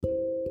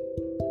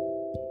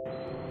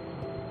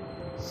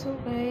So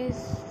guys,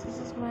 this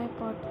is my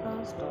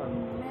podcast और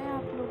मैं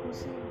आप लोगों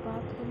से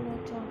बात करना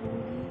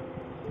चाहूँगी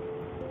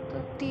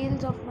the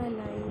tales of my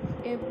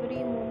life,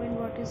 every moment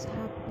what is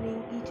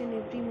happening, each and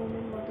every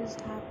moment what is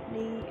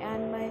happening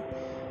and my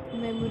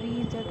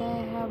memories that I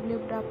have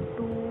lived up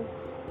to,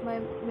 my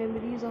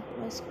memories of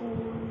my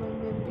school, my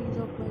memories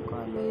of my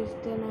college.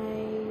 Then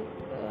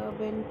I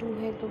went to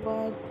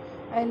Hyderabad.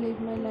 I lived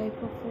my life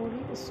for 4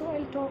 years. So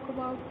I'll talk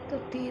about the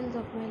tales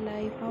of my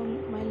life, how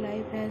my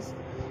life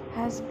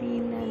has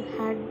been and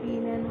had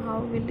been, and how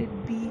will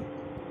it be,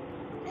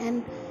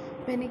 and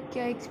मैंने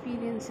क्या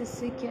experiences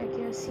से क्या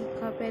क्या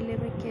सीखा, पहले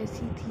मैं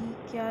कैसी थी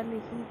क्या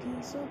नहीं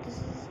थी. So this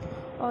is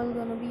all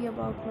gonna be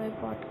about my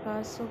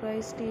podcast. So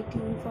guys, stay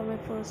tuned for my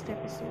first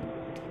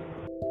episode.